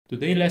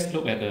Today, let's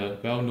look at a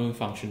well-known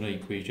functional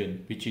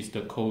equation, which is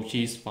the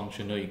Cauchy's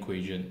functional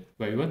equation,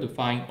 where we want to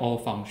find all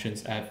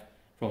functions f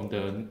from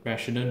the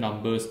rational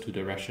numbers to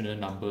the rational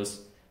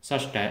numbers,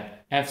 such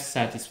that f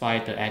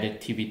satisfies the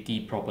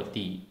additivity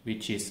property,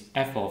 which is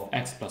f of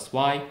x plus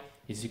y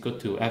is equal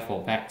to f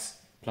of x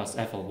plus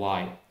f of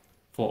y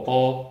for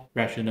all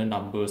rational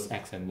numbers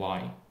x and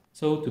y.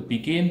 So to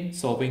begin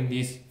solving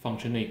this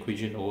functional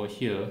equation over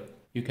here,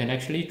 you can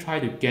actually try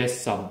to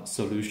guess some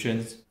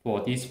solutions for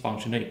this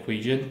functional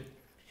equation,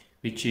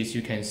 which is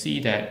you can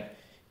see that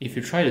if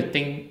you try to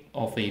think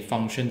of a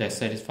function that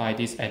satisfies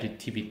this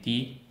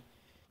additivity,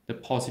 the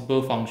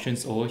possible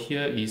functions over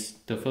here is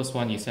the first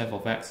one is f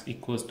of x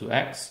equals to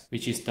x,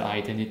 which is the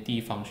identity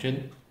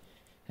function.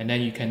 And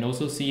then you can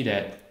also see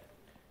that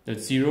the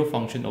zero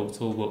function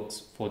also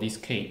works for this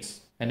case.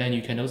 And then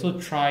you can also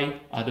try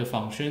other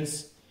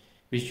functions,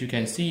 which you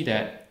can see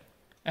that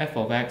f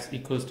of x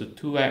equals to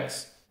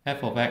 2x,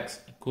 f of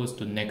x equals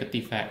to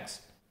negative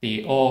x.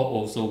 They all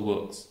also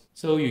works.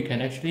 So you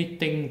can actually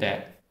think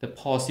that the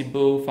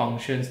possible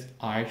functions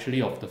are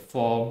actually of the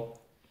form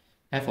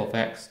f of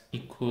x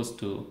equals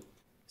to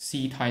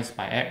c times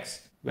by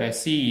x, where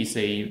c is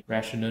a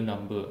rational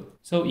number.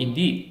 So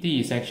indeed,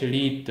 this is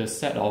actually the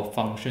set of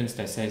functions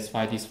that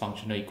satisfy this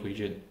functional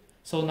equation.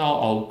 So now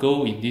our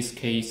goal in this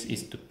case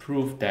is to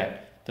prove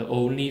that the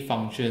only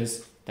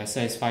functions that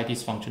satisfy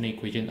this functional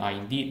equation are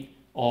indeed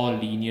all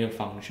linear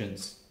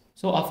functions.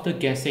 So after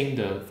guessing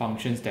the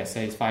functions that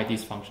satisfy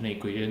this functional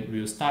equation,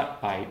 we'll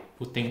start by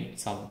putting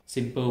some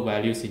simple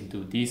values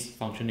into this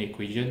functional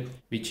equation,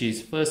 which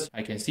is first,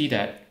 I can see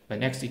that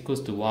when x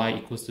equals to y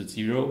equals to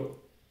 0,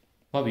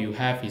 what we will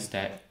have is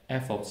that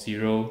f of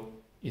 0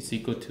 is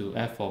equal to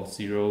f of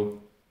 0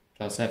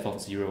 plus f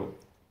of 0,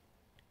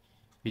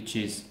 which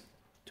is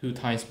 2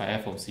 times by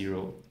f of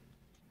 0.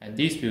 And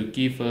this will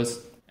give us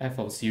f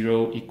of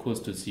 0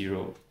 equals to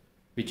 0,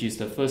 which is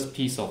the first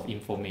piece of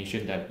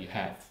information that we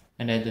have.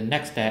 And then the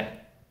next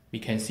step, we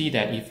can see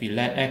that if we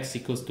let x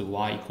equals to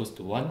y equals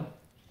to 1,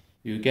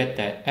 you get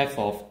that f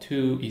of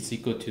 2 is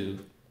equal to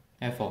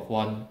f of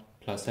 1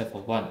 plus f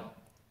of 1,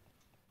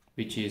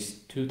 which is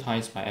 2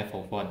 times by f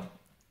of 1.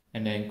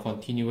 And then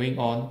continuing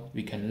on,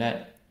 we can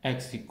let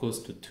x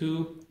equals to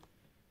 2,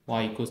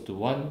 y equals to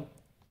 1.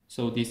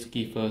 So this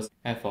gives us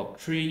f of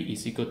 3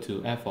 is equal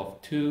to f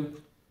of 2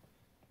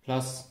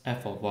 plus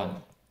f of 1.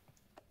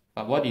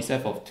 But what is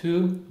f of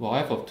 2? Well,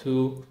 f of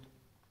 2,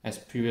 as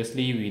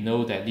previously we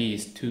know that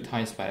this is 2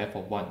 times by f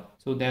of 1.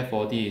 So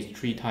therefore this is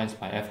 3 times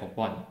by f of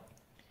 1.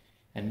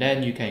 And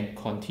then you can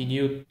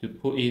continue to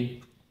put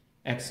in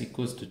x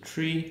equals to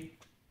 3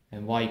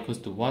 and y equals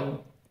to 1,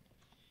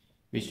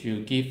 which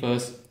will give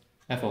us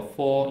f of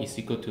 4 is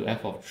equal to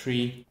f of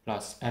 3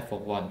 plus f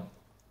of 1.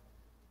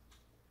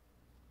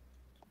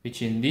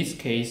 Which in this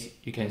case,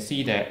 you can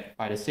see that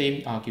by the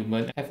same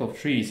argument, f of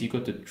 3 is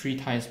equal to 3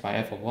 times by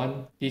f of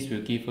 1. This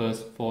will give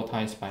us 4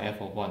 times by f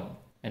of 1,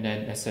 and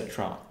then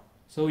etc.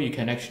 So you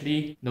can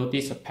actually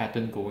notice a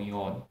pattern going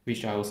on,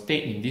 which I will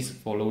state in this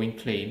following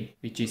claim,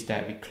 which is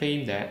that we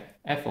claim that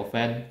f of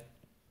n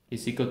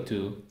is equal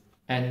to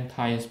n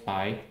times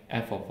by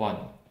f of 1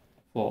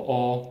 for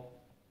all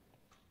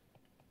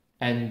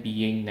n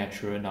being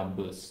natural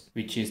numbers,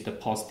 which is the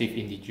positive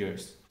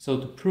integers. So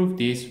to prove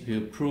this,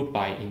 we'll prove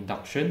by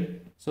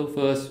induction. So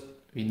first,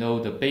 we know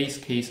the base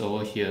case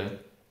over here,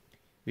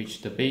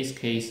 which the base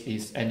case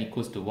is n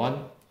equals to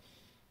 1,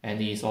 and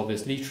it is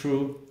obviously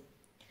true.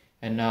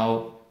 And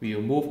now we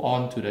will move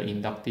on to the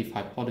inductive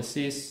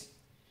hypothesis,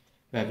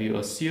 where we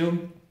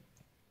assume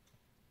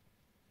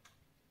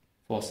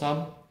for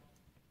some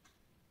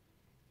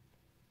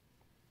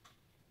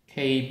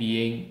k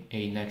being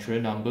a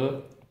natural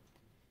number,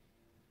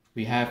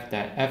 we have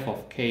that f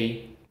of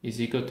k is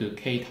equal to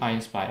k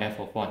times by f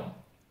of 1.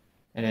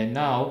 And then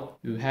now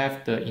you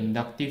have the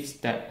inductive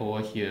step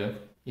over here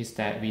is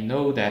that we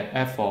know that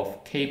f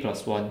of k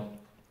plus 1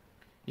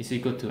 is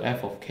equal to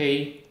f of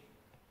k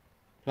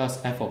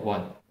plus f of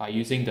 1 by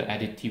using the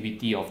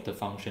additivity of the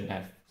function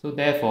f. So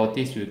therefore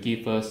this will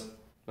give us,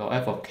 well,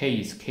 f of k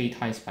is k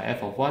times by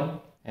f of 1,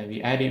 and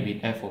we add it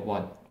with f of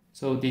 1.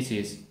 So this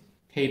is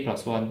k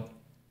plus 1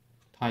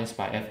 times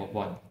by f of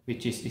 1,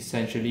 which is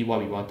essentially what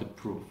we want to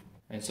prove.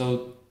 And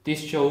so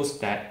this shows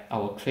that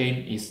our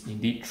claim is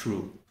indeed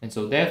true. And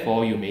so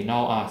therefore you may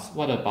now ask,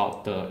 what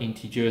about the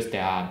integers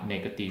that are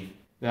negative?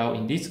 Well,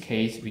 in this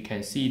case, we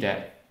can see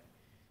that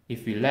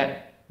if we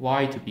let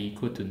y to be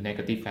equal to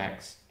negative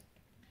x,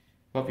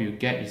 what we will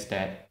get is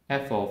that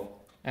f of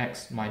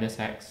x minus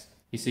x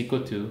is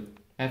equal to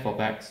f of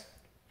x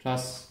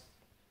plus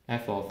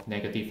f of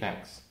negative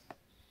x.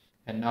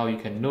 And now you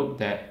can note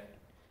that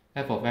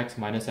f of x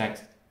minus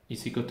x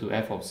is equal to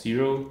f of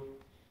 0,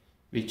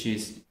 which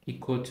is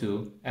equal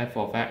to f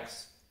of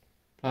x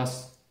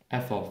plus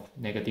f of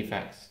negative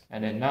x.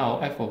 And then now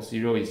f of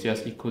 0 is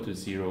just equal to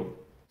 0.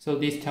 So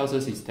this tells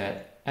us is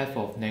that f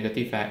of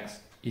negative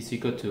x is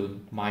equal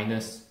to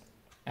minus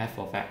f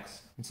of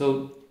x. And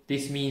so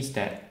this means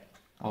that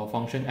our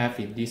function f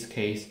in this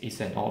case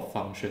is an odd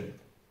function.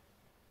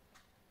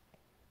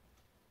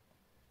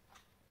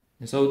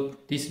 And so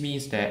this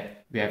means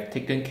that we have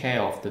taken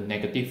care of the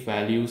negative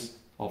values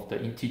of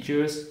the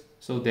integers.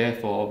 So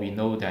therefore we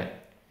know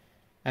that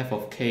f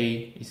of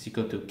k is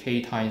equal to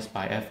k times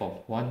by f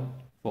of 1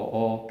 for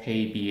all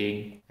k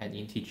being an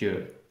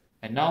integer.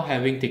 And now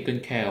having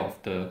taken care of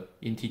the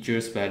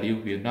integers value,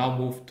 we'll now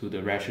move to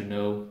the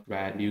rational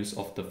values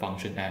of the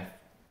function f.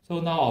 So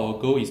now our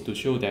goal is to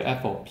show that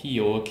f of p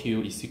over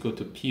q is equal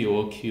to p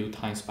over q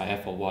times by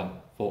f of 1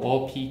 for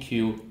all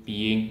pq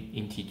being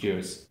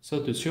integers.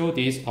 So to show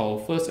this, I'll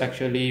first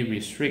actually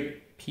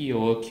restrict p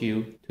over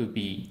q to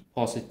be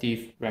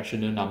positive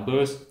rational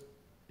numbers,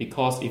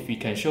 because if we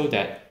can show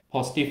that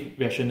positive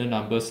rational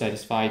numbers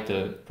satisfy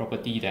the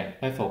property that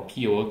f of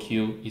p over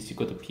q is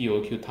equal to p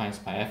over q times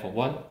by f of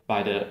 1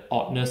 by the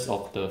oddness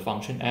of the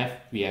function f,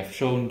 we have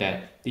shown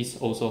that this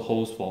also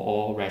holds for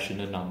all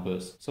rational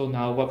numbers. So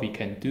now what we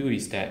can do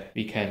is that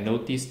we can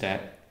notice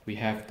that we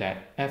have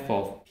that f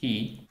of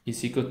p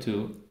is equal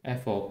to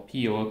f of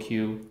p over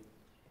q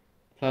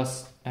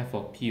plus f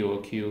of p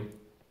over q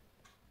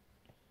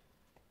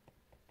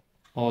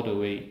all the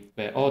way,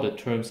 where all the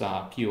terms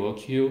are p over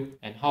q.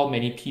 And how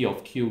many p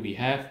of q we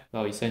have?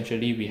 Well,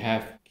 essentially we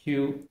have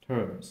q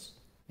terms.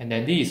 And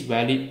then this is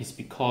valid is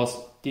because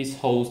this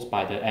holds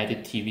by the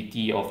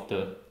additivity of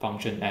the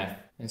function f.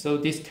 And so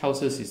this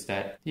tells us is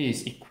that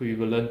this is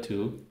equivalent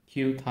to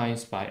q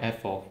times by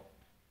f of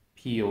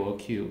p over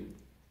q.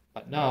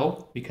 But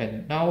now we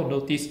can now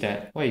notice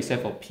that what is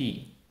f of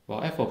p?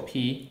 Well, f of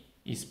p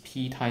is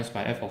p times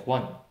by f of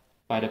 1.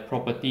 By the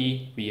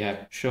property we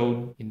have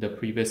shown in the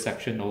previous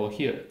section over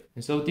here.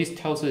 And so this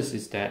tells us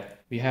is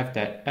that we have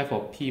that f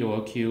of p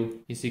over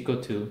q is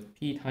equal to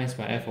p times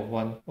by f of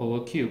 1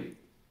 over q,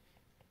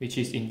 which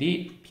is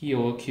indeed p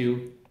over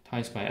q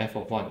times by f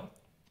of 1.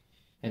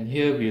 And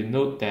here we'll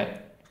note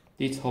that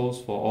this holds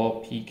for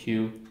all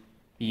pq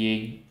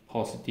being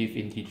positive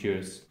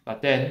integers.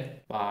 But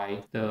then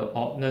by the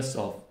oddness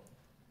of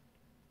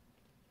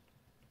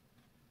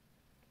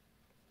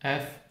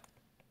f,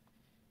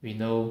 we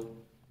know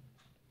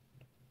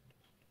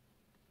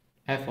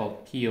f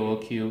of p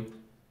over q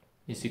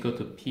is equal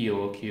to p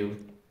over q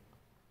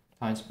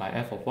times by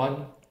f of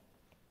 1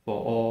 for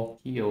all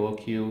p over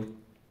q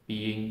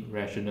being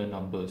rational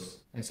numbers.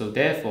 And so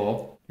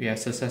therefore, we have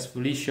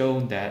successfully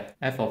shown that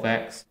f of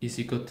x is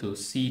equal to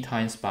c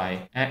times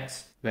by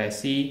x, where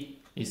c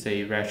is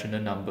a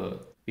rational number,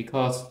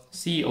 because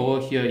c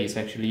over here is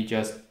actually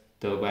just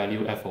the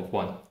value f of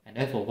 1, and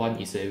f of 1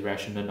 is a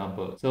rational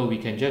number. So we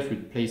can just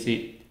replace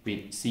it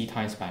with c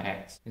times by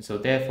x. And so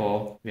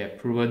therefore, we have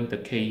proven the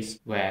case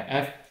where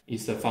f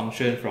is a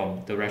function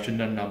from the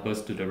rational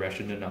numbers to the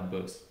rational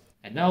numbers.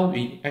 And now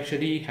we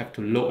actually have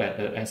to look at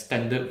the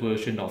extended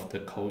version of the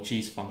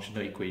Cauchy's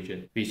functional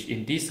equation, which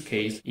in this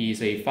case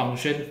is a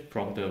function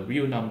from the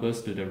real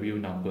numbers to the real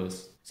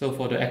numbers. So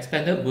for the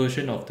expanded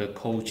version of the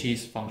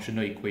Cauchy's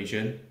functional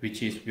equation,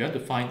 which is we want to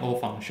find all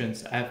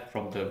functions f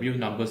from the real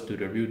numbers to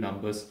the real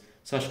numbers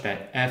such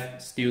that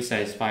f still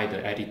satisfies the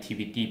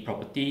additivity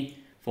property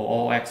for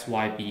all x,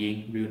 y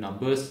being real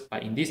numbers.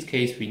 But in this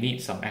case, we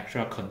need some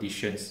extra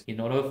conditions in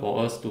order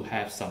for us to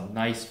have some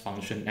nice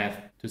function f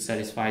to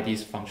satisfy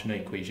this functional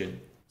equation.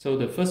 So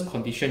the first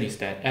condition is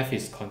that f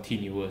is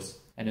continuous.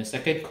 And the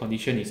second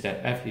condition is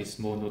that f is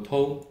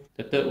monotone.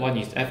 The third one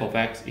is f of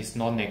x is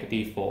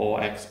non-negative for all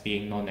x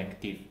being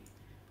non-negative,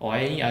 or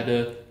any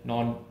other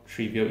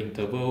non-trivial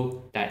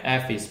interval that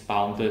f is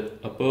bounded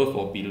above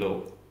or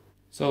below.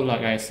 So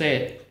like I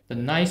said, the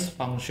nice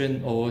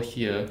function over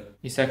here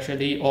is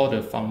actually all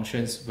the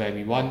functions where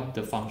we want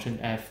the function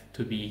f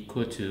to be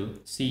equal to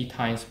c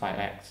times by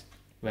x,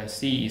 where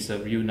c is a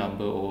real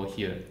number over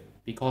here,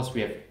 because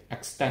we have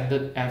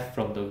extended f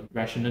from the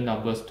rational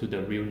numbers to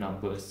the real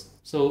numbers.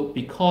 So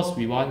because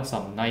we want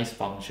some nice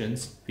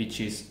functions, which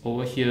is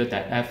over here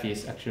that f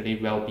is actually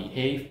well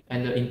behaved,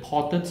 and the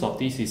importance of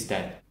this is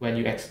that when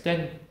you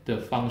extend the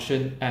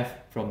function f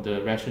from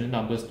the rational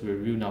numbers to the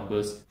real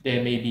numbers,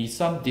 there may be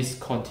some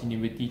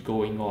discontinuity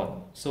going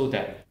on, so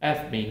that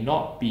f may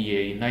not be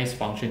a nice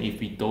function if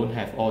we don't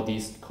have all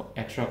these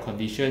extra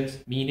conditions,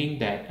 meaning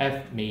that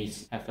f may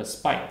have a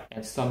spike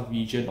at some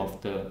region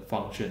of the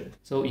function.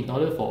 So in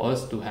order for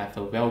us to have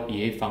a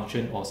well-behaved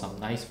function or some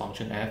nice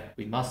function f,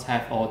 we must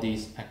have all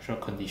these extra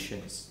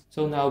conditions.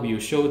 So now we will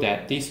show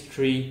that these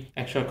three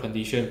extra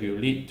conditions will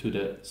lead to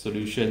the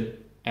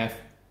solution f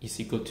is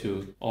equal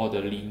to all the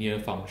linear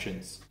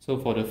functions. So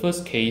for the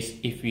first case,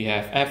 if we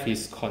have f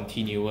is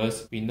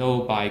continuous, we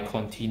know by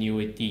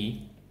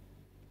continuity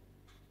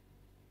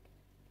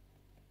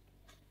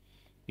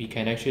we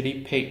can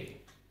actually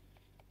pick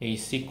a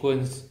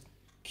sequence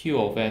q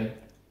of n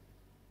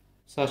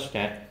such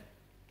that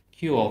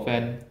q of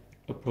n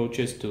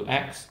approaches to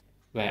x,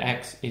 where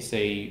x is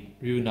a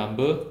real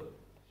number,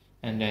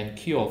 and then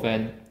q of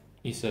n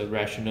is a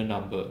rational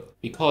number,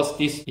 because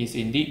this is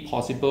indeed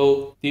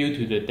possible due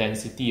to the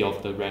density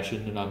of the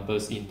rational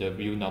numbers in the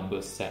real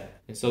numbers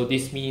set. And so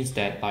this means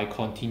that by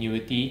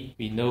continuity,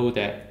 we know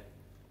that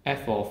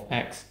f of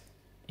x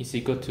is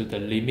equal to the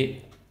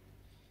limit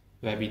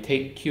where we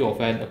take q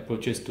of n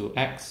approaches to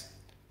x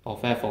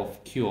of f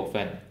of q of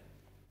n.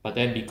 But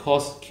then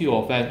because q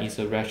of n is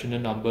a rational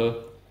number,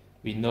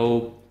 we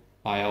know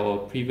by our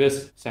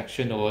previous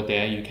section over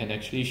there, you can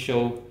actually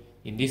show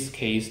in this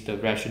case the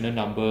rational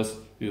numbers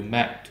will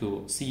map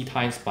to c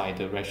times by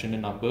the rational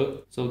number.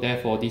 So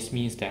therefore this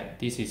means that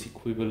this is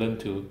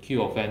equivalent to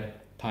q of n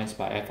times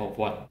by f of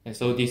 1. And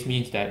so this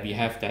means that we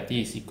have that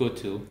this is equal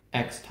to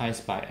x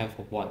times by f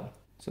of 1.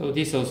 So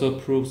this also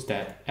proves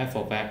that f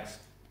of x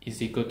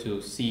is equal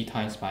to c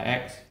times by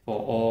x for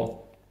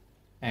all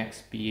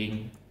x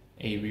being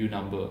a real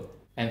number.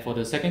 And for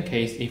the second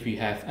case, if we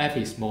have f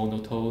is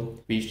monotone,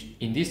 which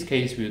in this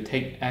case will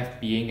take f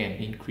being an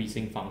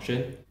increasing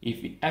function.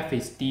 If f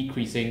is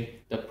decreasing,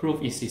 the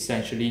proof is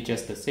essentially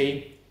just the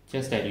same,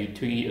 just that you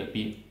tweak it a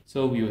bit.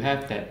 So we will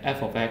have that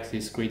f of x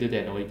is greater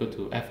than or equal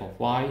to f of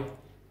y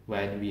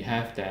when we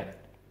have that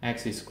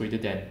x is greater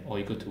than or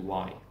equal to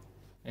y.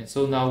 And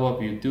so now what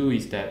we'll do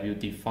is that we'll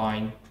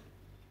define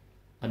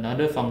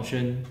another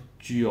function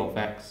g of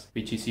x,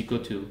 which is equal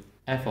to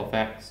f of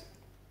x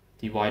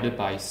divided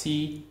by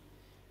c,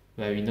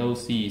 where we know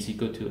c is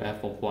equal to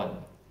f of 1.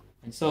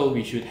 And so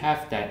we should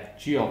have that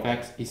g of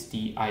x is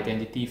the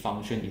identity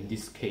function in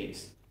this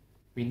case.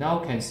 We now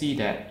can see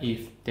that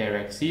if there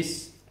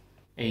exists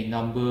a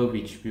number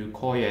which we'll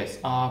call as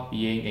r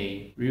being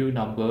a real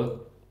number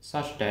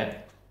such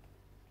that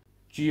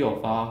g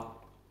of r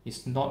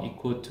is not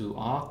equal to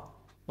r,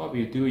 what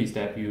we'll do is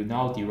that we'll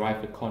now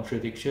derive a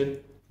contradiction,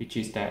 which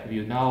is that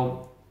we'll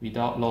now,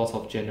 without loss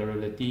of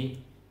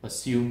generality,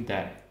 assume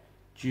that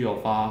g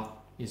of r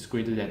is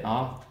greater than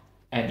r.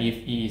 And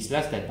if e is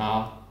less than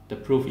r, the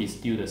proof is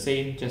still the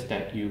same, just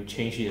that you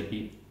change it a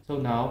bit. So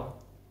now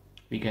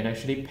we can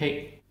actually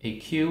pick a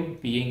q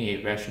being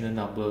a rational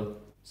number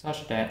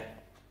such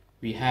that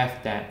we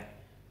have that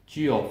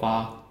g of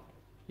r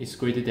is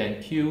greater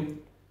than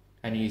q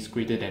and is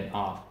greater than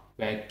r,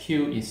 where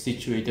q is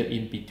situated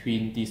in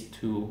between these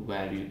two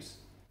values.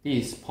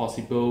 This is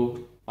possible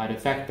by the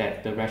fact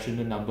that the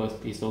rational number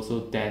is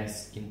also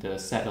dense in the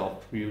set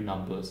of real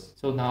numbers.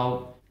 So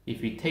now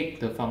if we take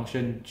the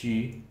function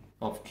g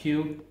of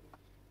q,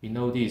 we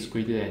know this is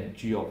greater than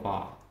g of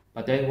r.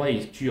 But then what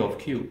is g of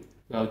q?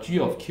 Well, g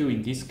of q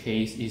in this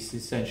case is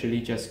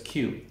essentially just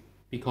q,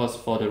 because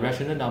for the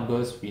rational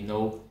numbers we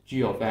know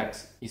g of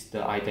x is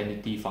the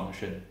identity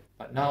function.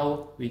 But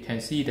now we can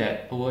see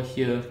that over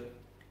here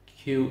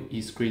q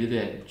is greater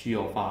than g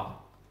of r,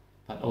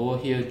 but over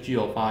here g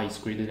of r is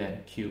greater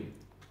than q.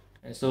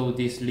 And so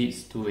this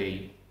leads to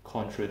a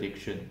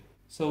contradiction.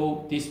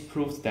 So this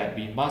proves that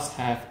we must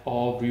have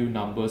all real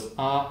numbers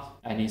r,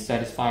 and it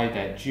satisfies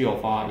that g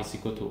of r is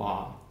equal to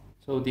r.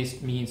 So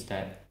this means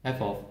that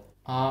f of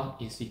r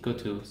is equal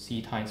to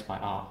c times by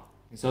r.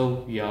 And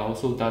so we are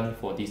also done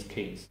for this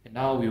case. And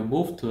now we'll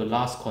move to the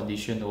last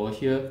condition over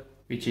here,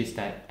 which is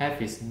that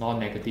f is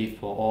non-negative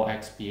for all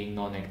x being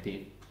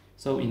non-negative.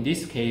 So in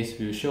this case,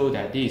 we'll show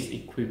that this is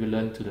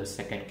equivalent to the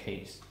second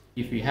case.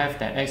 If we have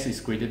that x is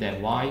greater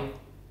than y,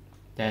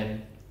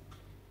 then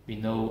we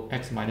know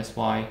x minus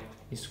y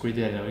is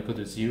greater than or equal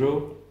to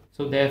 0.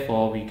 So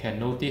therefore, we can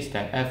notice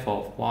that f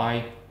of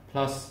y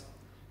plus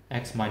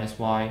x minus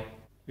y,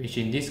 which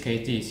in this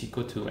case is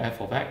equal to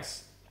f of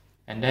x.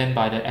 And then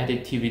by the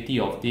additivity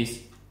of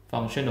this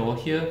function over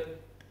here,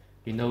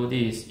 we know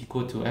this is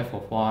equal to f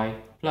of y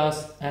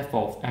plus f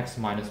of x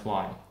minus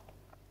y.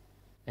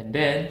 And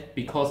then,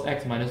 because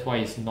x minus y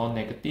is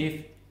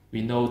non-negative,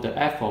 we know the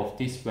f of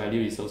this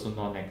value is also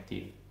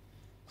non-negative.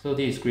 So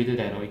this is greater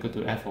than or equal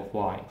to f of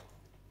y.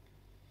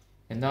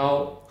 And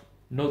now,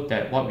 note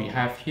that what we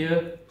have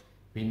here,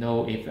 we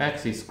know if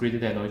x is greater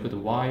than or equal to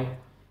y,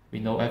 we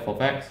know f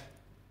of x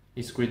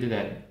is greater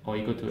than or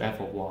equal to f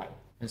of y.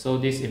 And so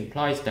this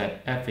implies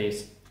that f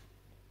is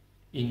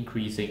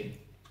increasing,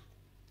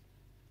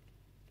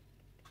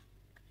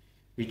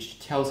 which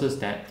tells us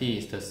that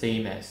this is the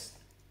same as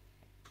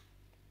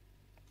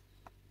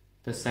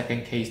the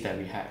second case that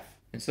we have.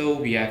 And so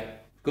we have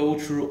go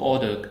through all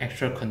the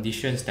extra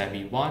conditions that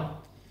we want.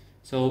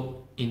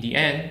 So in the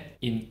end,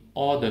 in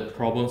all the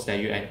problems that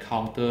you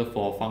encounter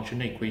for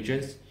functional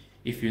equations,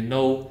 if you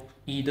know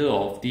either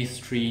of these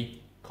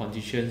three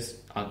conditions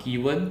are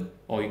given,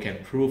 or you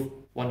can prove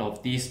one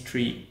of these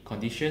three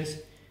conditions,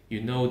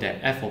 you know that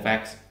f of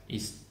x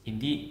is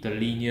indeed the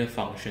linear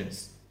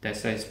functions that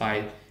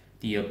satisfy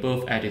the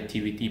above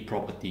additivity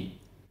property.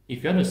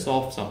 If you want to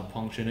solve some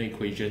functional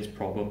equations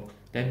problem,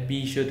 then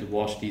be sure to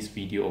watch this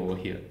video over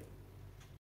here.